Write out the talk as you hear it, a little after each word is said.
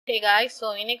Hey guys, so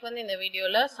இன்னைக்கு வந்து இந்த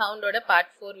வீடியோல சவுண்டோட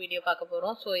பார்ட் 4 வீடியோ பார்க்க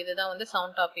போறோம். ஸோ இதுதான் வந்து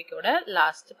sound டாபிக்கோட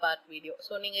last part video.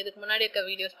 So நீங்க இதுக்கு முன்னாடி இருக்க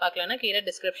வீடியோஸ் பார்க்கலன்னா கீழே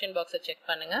டிஸ்கிரிப்ஷன் பாக்ஸை செக்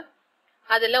பண்ணுங்க.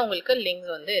 அதில் உங்களுக்கு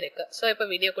லிங்க்ஸ் வந்து இருக்கு. ஸோ இப்போ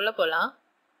வீடியோக்குள்ள போகலாம்.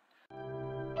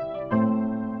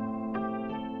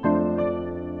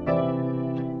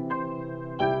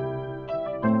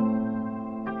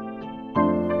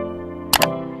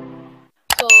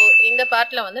 ஸோ இந்த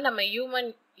பார்ட்ல வந்து நம்ம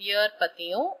ஹியூமன் இயர்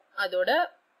பத்தியும் அதோட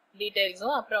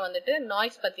டீடைல்ஸும் அப்புறம் வந்துட்டு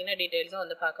நாய்ஸ் பத்தின டீடைல்ஸும்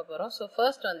வந்து பார்க்க போறோம். ஸோ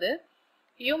ஃபர்ஸ்ட் வந்து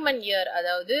ஹியூமன் இயர்,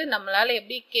 அதாவது நம்மளால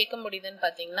எப்படி கேட்க முடியுதுன்னு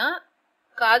பார்த்தீங்கன்னா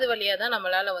காது வழியா தான்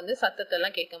நம்மளால வந்து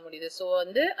சத்தத்தெல்லாம் கேட்க முடியுது. ஸோ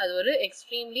வந்து அது ஒரு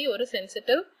எக்ஸ்ட்ரீம்லி ஒரு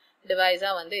சென்சிட்டிவ்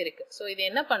டிவைஸா வந்து இருக்கு. ஸோ இது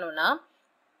என்ன பண்ணுன்னா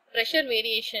pressure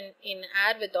variation in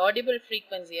air with audible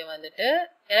ஃப்ரீக்வன்சியை வந்துட்டு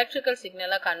எலக்ட்ரிக்கல்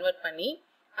சிக்னலாக கன்வெர்ட் பண்ணி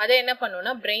அதை என்ன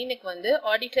பண்ணுன்னா பிரெயினுக்கு வந்து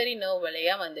ஆடிட்டரி நர்வ்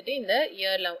வழியா வந்துட்டு இந்த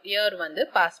இயர் வந்து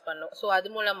பாஸ் பண்ணும். ஸோ அது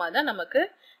மூலமா தான் நமக்கு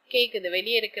கேட்குது,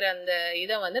 வெளியே இருக்கிற அந்த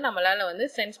இதை வந்து நம்மளால வந்து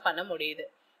சென்ஸ் பண்ண முடியுது.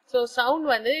 ஸோ சவுண்ட்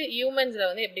வந்து ஹியூமன்ஸ்ல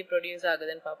வந்து எப்படி ப்ரொடியூஸ்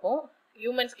ஆகுதுன்னு பார்ப்போம்.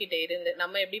 ஹியூமன்ஸ் கிட்ட இருந்து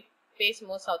நம்ம எப்படி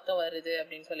பேசும்போது சத்தம் வருது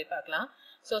அப்படின்னு சொல்லி பார்க்கலாம்.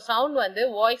 ஸோ சவுண்ட் வந்து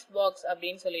வாய்ஸ் பாக்ஸ்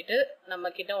அப்படின்னு சொல்லிட்டு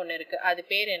நம்ம கிட்ட ஒன்று இருக்கு. அது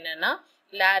பேர் என்னன்னா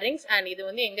லாரிங்ஸ். அண்ட் இது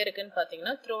வந்து எங்க இருக்குன்னு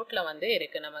பார்த்தீங்கன்னா த்ரோட்ல வந்து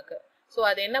இருக்கு நமக்கு. ஸோ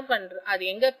அது என்ன அது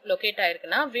எங்க லொக்கேட்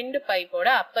ஆயிருக்குன்னா விண்டு பைப்போட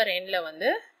அப்பர் எண்ட்ல வந்து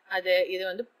இது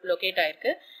வந்து லொக்கேட்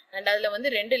ஆயிருக்கு. அண்ட் அதுல வந்து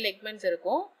 2 லெக்மெண்ட்ஸ்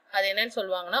இருக்கும். அது என்னன்னு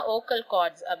சொல்லுவாங்கன்னா ஓக்கல்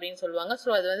கார்ட்ஸ் அப்படின்னு சொல்லுவாங்க. ஸோ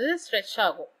அது வந்து ஸ்ட்ரெச்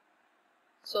ஆகும்.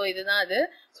 ஸோ இதுதான் அது.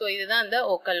 ஸோ இதுதான் அந்த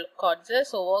ஓக்கல் கார்ட்ஸ்.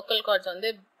 ஸோ ஓக்கல் கார்ட்ஸ் வந்து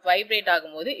வைப்ரேட்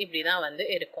ஆகும்போது இப்படிதான் வந்து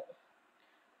இருக்கும்.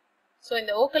 ஸோ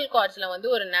இந்த ஓக்கல் கார்ட்ஸ்ல வந்து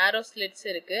ஒரு நேரோ ஸ்லிட்ஸ்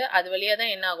இருக்கு. அது வழியா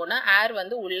தான் என்ன ஆகும்னா ஏர்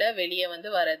வந்து உள்ள வெளியே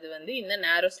வந்து வர்றது வந்து இந்த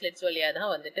நேரோ ஸ்லிட்ஸ் வழியா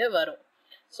தான் வந்துட்டு வரும்.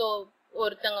 ஸோ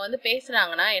ஒருத்தவங்க வந்து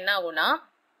பேசுறாங்கன்னா என்ன ஆகும்னா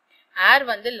ஏர்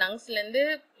வந்து லங்ஸ்ல இருந்து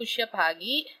புஷ்அப்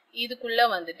ஆகி இதுக்குள்ள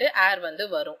வந்துட்டு ஏர் வந்து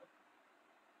வரும்.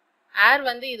 ஏர்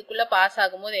வந்து இதுக்குள்ள பாஸ்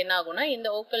ஆகும்போது என்ன ஆகும்னா இந்த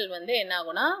ஓக்கல் வந்து என்ன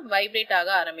ஆகும்னா வைப்ரேட் ஆக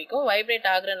ஆரம்பிக்கும். வைப்ரேட்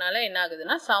ஆகுறதுனால என்ன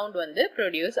ஆகுதுன்னா சவுண்ட் வந்து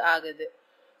ப்ரொடியூஸ் ஆகுது.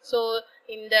 ஸோ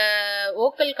இந்த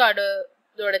ஓக்கல்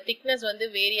கார்டோட திக்னஸ் வந்து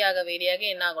வேரியாக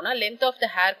என்ன ஆகும்னா லென்த் ஆஃப் த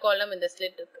ஹேர் காலம் இந்த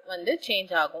ஸ்லிட் வந்து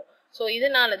சேஞ்ச் ஆகும். ஸோ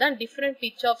இதனால தான் டிஃப்ரெண்ட்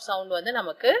பிச் ஆஃப் சவுண்ட் வந்து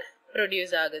நமக்கு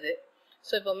ப்ரொடியூஸ் ஆகுது.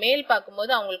 ஸோ இப்போ மேல்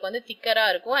பார்க்கும்போது அவங்களுக்கு வந்து திக்கரா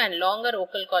இருக்கும் அண்ட் லாங்கர்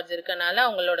ஓக்கல் கார்ட்ஸ் இருக்கனால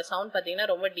அவங்களோட சவுண்ட் பார்த்தீங்கன்னா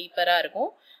ரொம்ப டீப்பரா இருக்கும்.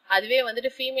 அதுவே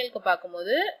வந்துட்டு ஃபீமேலுக்கு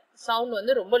பார்க்கும்போது சவுண்ட்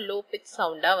வந்து ரொம்ப லோ பிச்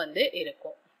சவுண்டா வந்து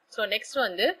இருக்கும். ஸோ நெக்ஸ்ட்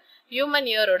வந்து ஹியூமன்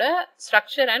இயரோட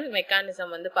ஸ்ட்ரக்சர் அண்ட்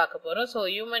மெக்கானிசம் வந்து பார்க்க போறோம். ஸோ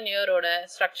ஹியூமன் இயரோட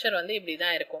ஸ்ட்ரக்சர் வந்து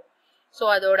இப்படிதான் இருக்கும். ஸோ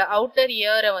அதோட அவுட்டர்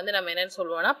இயரை வந்து நம்ம என்னன்னு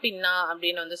சொல்லுவோம்னா பின்னா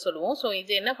அப்படின்னு வந்து சொல்லுவோம். ஸோ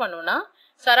இது என்ன பண்ணுவோம்னா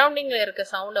சரௌண்டிங்ல இருக்க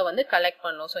சவுண்டை வந்து கலெக்ட்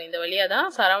பண்ணும். ஸோ இந்த வழியா தான்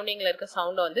சரௌண்டிங்ல இருக்க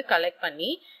சவுண்டை வந்து கலெக்ட் பண்ணி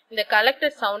இந்த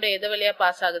கலெக்டட் சவுண்டை எது வழியா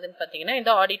பாஸ் ஆகுதுன்னு பார்த்தீங்கன்னா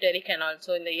இந்த ஆடிட்டரி கெனால்,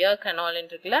 ஸோ இந்த இயர் கெனால்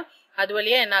இருக்குல்ல, அது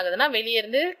வழியா என்ன ஆகுதுன்னா வெளியே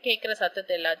இருந்து கேட்கிற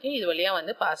சத்தத்தை எல்லாத்தையும் இது வழியா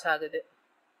வந்து பாஸ் ஆகுது.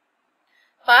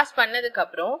 பாஸ் பண்ணதுக்கு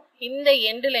அப்புறம் இந்த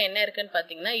எண்டுல என்ன இருக்குன்னு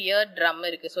பாத்தீங்கன்னா இயர் ட்ரம்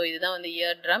இருக்கு. ஸோ இதுதான் வந்து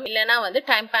இயர் ட்ரம், இல்லைன்னா வந்து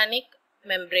டைம்பானிக்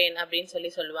மெம்பரேன்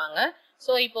அப்படின்னு சொல்லுவாங்க.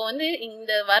 ஸோ இப்போ வந்து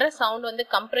இந்த வர சவுண்ட் வந்து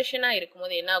கம்ப்ரெஷனா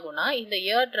இருக்கும்போது என்ன ஆகும்னா இந்த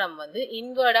இயர் ட்ரம் வந்து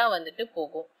இன்வர்டா வந்துட்டு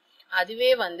போகும்.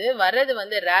 அதுவே வந்து வர்றது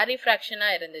வந்து ரேரிஃப்ராக்ஷனா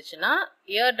இருந்துச்சுன்னா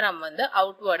இயர் ட்ரம் வந்து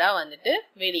அவுட்வர்டா வந்துட்டு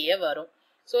வெளியே வரும்.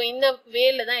 ஸோ இந்த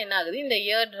வேல தான் என்ன ஆகுது, இந்த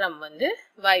இயர் ட்ரம் வந்து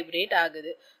வைப்ரேட்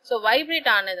ஆகுது. ஸோ வைப்ரேட்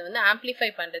ஆனது வந்து ஆம்பிளிஃபை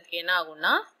பண்றதுக்கு என்ன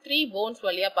ஆகும்னா 3 போன்ஸ்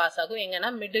வழியா பாஸ் ஆகும். எங்கன்னா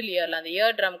மிடில் இயர்ல அந்த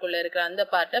இயர் ட்ரம்குள்ள இருக்கிற அந்த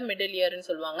பார்ட்டை மிடில் இயர்னு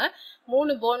சொல்லுவாங்க.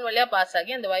 3 போன் வழியா பாஸ்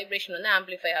ஆகி அந்த வைப்ரேஷன் வந்து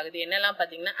ஆம்பிளிஃபை ஆகுது. என்னெல்லாம்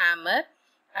பாத்தீங்கன்னா ஆமர்,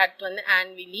 அடுத்து வந்து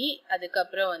ஆன்விலி,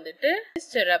 அதுக்கப்புறம் வந்துட்டு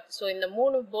ஸ்டிரப். ஸோ இந்த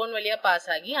 3 போன் வழியா பாஸ்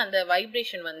ஆகி அந்த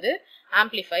வைப்ரேஷன் வந்து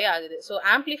ஆம்பிளிஃபை ஆகுது. ஸோ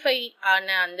ஆம்பிளிஃபை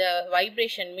ஆன அந்த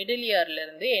வைப்ரேஷன் மிடில் இயர்ல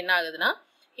இருந்து என்ன ஆகுதுன்னா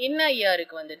இன்னர்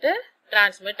இயருக்கு வந்துட்டு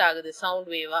டிரான்ஸ்மிட் ஆகுது சவுண்ட்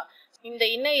வேவா. இந்த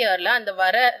இன்னர் இயர்ல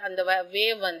அந்த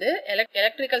வேவ் வந்து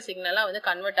எலக்ட்ரிக்கல் சிக்னலா வந்து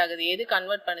கன்வெர்ட் ஆகுது. எது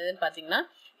கன்வெர்ட் பண்ணுதுன்னு பாத்தீங்கன்னா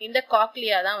இந்த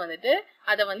காக்லியா தான் வந்துட்டு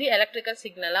அதை வந்து எலக்ட்ரிக்கல்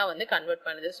சிக்னலா வந்து கன்வெர்ட்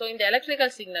பண்ணுது. ஸோ இந்த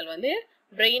எலக்ட்ரிக்கல் சிக்னல் வந்து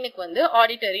பிரெயினுக்கு வந்து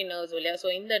ஆடிட்டரி நர்வ்ஸ் வழியா, ஸோ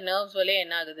இந்த நர்வ்ஸ் வழியா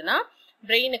என்ன ஆகுதுன்னா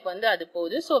பிரெயினுக்கு வந்து அது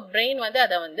போகுது. ஸோ பிரெயின் வந்து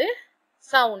அதை வந்து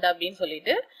சவுண்ட் அப்படின்னு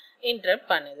சொல்லிட்டு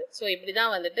இன்டர்ப்ட் பண்ணுது. ஸோ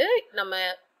இப்படிதான் வந்துட்டு நம்ம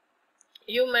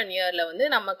ஹியூமன் இயர்ல வந்து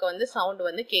நமக்கு வந்து சவுண்ட்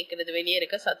வந்து கேட்கறது, வெளியே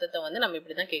இருக்க சத்தத்தை வந்து நம்ம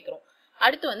இப்படிதான் கேட்கிறோம்.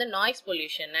 அடுத்து வந்து நாய்ஸ்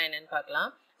பொல்யூஷன்னா என்னன்னு பார்க்கலாம்.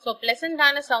 ஸோ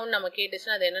பிளசண்டான சவுண்ட் நம்ம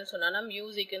கேட்டுச்சுன்னா அது என்னன்னு சொன்னோம்னா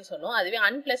மியூசிக்னு சொன்னோம். அதுவே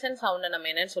அன்பிளசன்ட் சவுண்டை நம்ம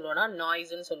என்னன்னு சொல்லுவோம்னா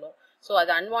நாய்ஸ்ன்னு சொல்லுவோம். ஸோ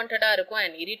அது அன்வான்டா இருக்கும்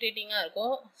அண்ட் இரிட்டேட்டிங்கா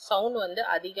இருக்கும், சவுண்ட் வந்து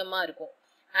அதிகமா இருக்கும்.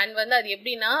 அண்ட் வந்து அது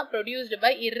எப்படின்னா ப்ரொடியூஸ்டு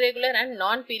பை இர்ரெகுலர் அண்ட்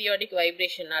நான் பீரியாடிக்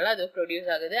வைப்ரேஷனால அது ப்ரொடியூஸ்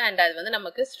ஆகுது. அண்ட் அது வந்து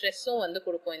நமக்கு ஸ்ட்ரெஸ்ஸும் வந்து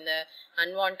கொடுக்கும் இந்த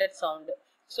unwanted sound.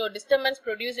 So disturbance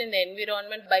produced in the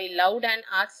environment by loud and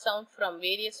harsh sound from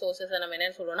various sources நம்ம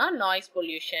என்ன சொல்லுவோம்னா noise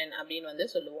pollution அப்படின்னு வந்து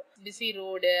சொல்லுவோம். busy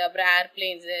road, அப்புறம்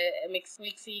airplanes,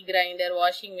 mixie, grinder,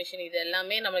 washing machine இது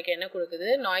எல்லாமே நமக்கு என்ன கொடுக்குது,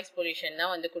 நாய்ஸ் பொல்யூஷன்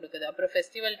தான் வந்து கொடுக்குது. அப்புறம்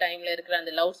ஃபெஸ்டிவல் டைம்ல இருக்கிற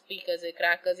அந்த லவுட் ஸ்பீக்கர்ஸ்,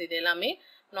 கிராக்கர்ஸ் இது எல்லாமே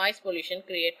நாய்ஸ் பொல்யூஷன்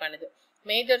கிரியேட் பண்ணுது.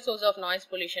 Major source of noise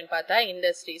pollution பார்த்தா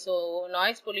இண்டஸ்ட்ரி. ஸோ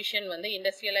நாய்ஸ் பொல்யூஷன் வந்து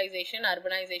industrialisation,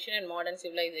 urbanisation and modern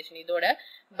civilisation இதோட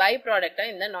பை ப்ராடக்டா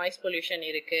இந்த நாய்ஸ் பொல்யூஷன்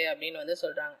இருக்கு அப்படின்னு வந்து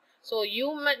சொல்றாங்க. ஸோ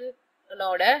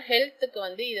ஹியூமனோட ஹெல்த்துக்கு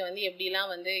வந்து இது வந்து எப்படிலாம்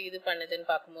வந்து இது பண்ணுதுன்னு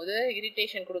பார்க்கும்போது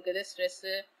இரிட்டேஷன் கொடுக்குது, ஸ்ட்ரெஸ்,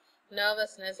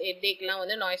 நர்வஸ்னஸ், ஹெட்டேக்லாம்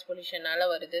வந்து நாய்ஸ் பொல்யூஷனால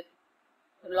வருது.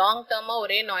 லாங் டேர்மா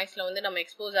ஒரே நாய்ஸ்ல வந்து நம்ம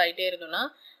எக்ஸ்போஸ் ஆகிட்டே இருந்தோம்னா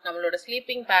நம்மளோட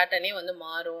ஸ்லீப்பிங் பேட்டர்னே வந்து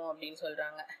மாறும் அப்படின்னு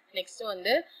சொல்றாங்க. நெக்ஸ்ட்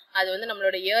வந்து அது வந்து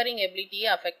நம்மளோட இயரிங் எபிலிட்டியை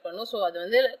அஃபெக்ட் பண்ணும். ஸோ அது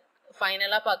வந்து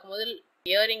ஃபைனலா பார்க்கும்போது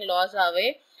இயரிங் லாஸ்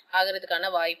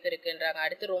ஆகிறதுக்கான வாய்ப்பு இருக்குன்றாங்க.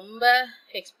 அடுத்து ரொம்ப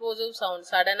எக்ஸ்போசிவ் சவுண்ட்,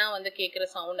 சடனா வந்து கேட்குற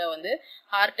சவுண்டை வந்து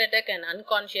ஹார்ட் அட்டாக் அண்ட்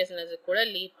அன்கான்சியஸ்னஸ் கூட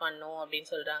லீட் பண்ணும்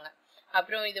அப்படின்னு சொல்றாங்க.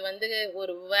 அப்புறம் இது வந்து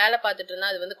ஒரு வேலை பார்த்துட்டு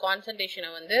இருந்தா அது வந்து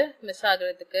கான்சன்ட்ரேஷனை வந்து மிஸ்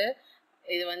ஆகுறதுக்கு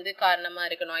இது வந்து காரணமா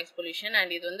இருக்கு நாய்ஸ் பொல்யூஷன்.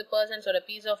 அண்ட் இது வந்து பர்சன்ஸோட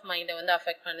பீஸ் ஆஃப் மைண்டை வந்து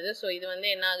அஃபெக்ட் பண்ணுது. ஸோ இது வந்து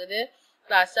என்ன ஆகுது,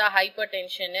 கிளாஸா ஹைப்பர்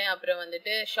டென்ஷனு, அப்புறம்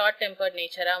வந்துட்டு ஷார்ட் டெம்பர்ட்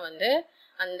நேச்சரா வந்து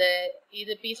அந்த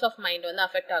இது பீஸ் ஆஃப் மைண்ட் வந்து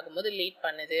அஃபெக்ட் ஆகும்போது லீட்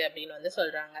பண்ணுது அப்படின்னு வந்து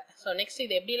சொல்றாங்க. ஸோ நெக்ஸ்ட்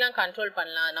இது எப்படிலாம் கண்ட்ரோல்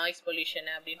பண்ணலாம் நாய்ஸ் பொல்யூஷன்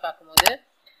அப்படின்னு பார்க்கும்போது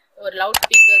ஒரு லவுட்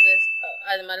ஸ்பீக்கர்ஸ்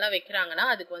அது மாதிரிலாம் வைக்கிறாங்கன்னா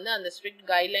அதுக்கு வந்து அந்த ஸ்ட்ரிக்ட்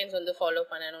கைட்லைன்ஸ் வந்து ஃபாலோ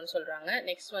பண்ணணும்னு சொல்றாங்க.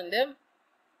 நெக்ஸ்ட் வந்து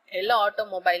எல்லா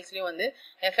ஆட்டோமொபைல்ஸ்லயும் வந்து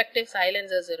எஃபெக்டிவ்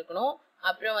சைலன்சர்ஸ் இருக்கணும்.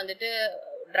 அப்புறம் வந்துட்டு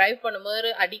டிரைவ் பண்ணும்போது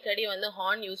அடிக்கடி வந்து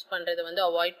ஹார்ன் யூஸ் பண்றதை வந்து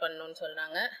அவாய்ட் பண்ணணும்னு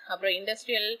சொல்றாங்க. அப்புறம்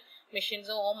இண்டஸ்ட்ரியல்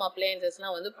மிஷின்ஸும் ஹோம்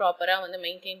அப்ளையன்சஸ்லாம் வந்து ப்ராப்பரா வந்து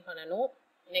மெயின்டைன் பண்ணணும்.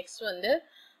 நெக்ஸ்ட் வந்து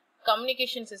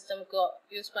கம்யூனிகேஷன் சிஸ்டம்க்கு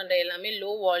யூஸ் பண்ற எல்லாமே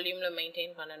லோ வால்யூம்ல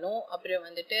மெயின்டைன் பண்ணணும். அப்புறம்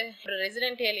வந்துட்டு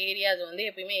ரெசிடென்டியல் ஏரியாஸ் வந்து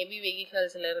எப்பயுமே ஹெவி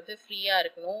வெஹிக்கல்ஸ்ல இருந்து ஃப்ரீயா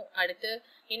இருக்கணும். அடுத்து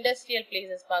இண்டஸ்ட்ரியல்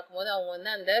பிளேசஸ் பார்க்கும்போது அவங்க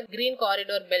வந்து அந்த கிரீன்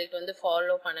காரிடோர் பெல்ட் வந்து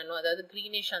ஃபாலோ பண்ணணும். அதாவது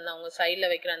கிரீனிஷ் அந்த அவங்க சைட்ல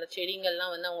வைக்கிற அந்த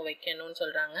செடிங்கள்லாம் வந்து அவங்க வைக்கணும்னு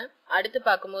சொல்றாங்க. அடுத்து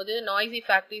பார்க்கும்போது நாய்ஸி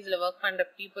ஃபேக்டரிஸ்ல ஒர்க் பண்ற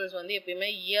பீப்புள்ஸ் வந்து எப்பயுமே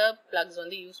இயர் பிளக்ஸ்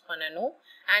வந்து யூஸ் பண்ணணும்.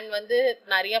 அண்ட் வந்து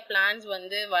நிறைய பிளான்ஸ்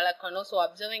வந்து வளர்க்கணும். ஸோ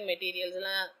அப்சர்விங்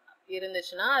மெட்டீரியல்ஸ்லாம்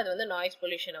இருந்துச்சுன்னா அது வந்து நாய்ஸ்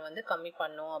பொல்யூஷனை வந்து கம்மி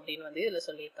பண்ணும் அப்படின்னு வந்து இதுல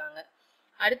சொல்லியிருக்காங்க.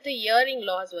 அடுத்து இயரிங்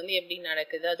லாஸ் வந்து எப்படி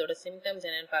நடக்குது, அதோட சிம்டம்ஸ்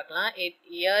என்னன்னு பார்க்கலாம்.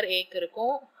 இயர் ஏக்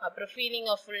இருக்கும், அப்புறம் feeling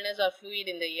of fullness R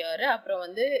fluid இந்த இயர், அப்புறம்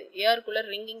வந்து இயர்க்குள்ள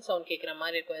ரிங்கிங் சவுண்ட் கேட்குற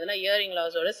மாதிரி இருக்கும். இதெல்லாம் இயரிங்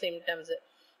லாஸோட சிம்டம்ஸ்.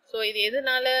 ஸோ இது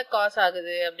எதுனால காஸ்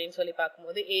ஆகுது அப்படின்னு சொல்லி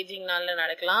பார்க்கும்போது ஏஜிங்னால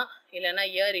நடக்கலாம், இல்லைன்னா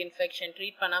இயர் இன்ஃபெக்ஷன்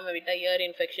ட்ரீட் பண்ணாம விட்டா இயர்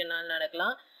இன்ஃபெக்ஷனால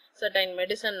நடக்கலாம், சர்டைன்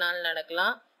மெடிசன்னால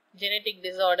நடக்கலாம், ஜெனட்டிக்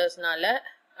டிசார்டர்ஸ்னால,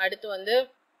 அடுத்து வந்து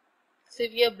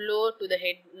சிவியர் ப்ளோ டு த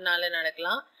ஹெட்னால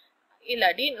நடக்கலாம்,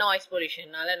 இல்லாட்டி நாய்ஸ்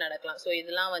பொல்யூஷன்னால நடக்கலாம். ஸோ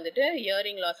இதெல்லாம் வந்துட்டு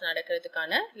இயரிங் லாஸ்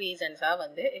நடக்கிறதுக்கான ரீசன்ஸா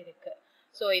வந்து இருக்கு.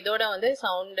 ஸோ இதோட வந்து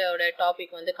சவுண்டோட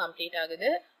டாபிக் வந்து கம்ப்ளீட் ஆகுது.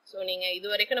 ஸோ நீங்க இது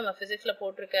வரைக்கும் நம்ம பிசிக்ஸ்ல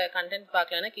போட்டிருக்க கண்டென்ட்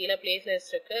பார்க்கலன்னா கீழே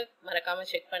பிளேலிஸ்ட் இருக்கு, மறக்காம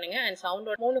செக் பண்ணுங்க. அண்ட்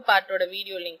சவுண்டோட 3 பார்ட்டோட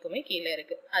வீடியோ லிங்க்குமே கீழே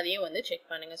இருக்கு, அதையும் வந்து செக்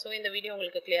பண்ணுங்க. ஸோ இந்த வீடியோ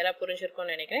உங்களுக்கு கிளியரா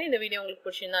புரிஞ்சிருக்கும்னு நினைக்கிறேன். இந்த வீடியோ உங்களுக்கு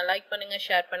பிடிச்சிருந்தா லைக் பண்ணுங்க,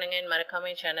 ஷேர் பண்ணுங்க, அண்ட்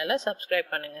மறக்காம சேனலை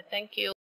சப்ஸ்கிரைப் பண்ணுங்க. தேங்க்யூ.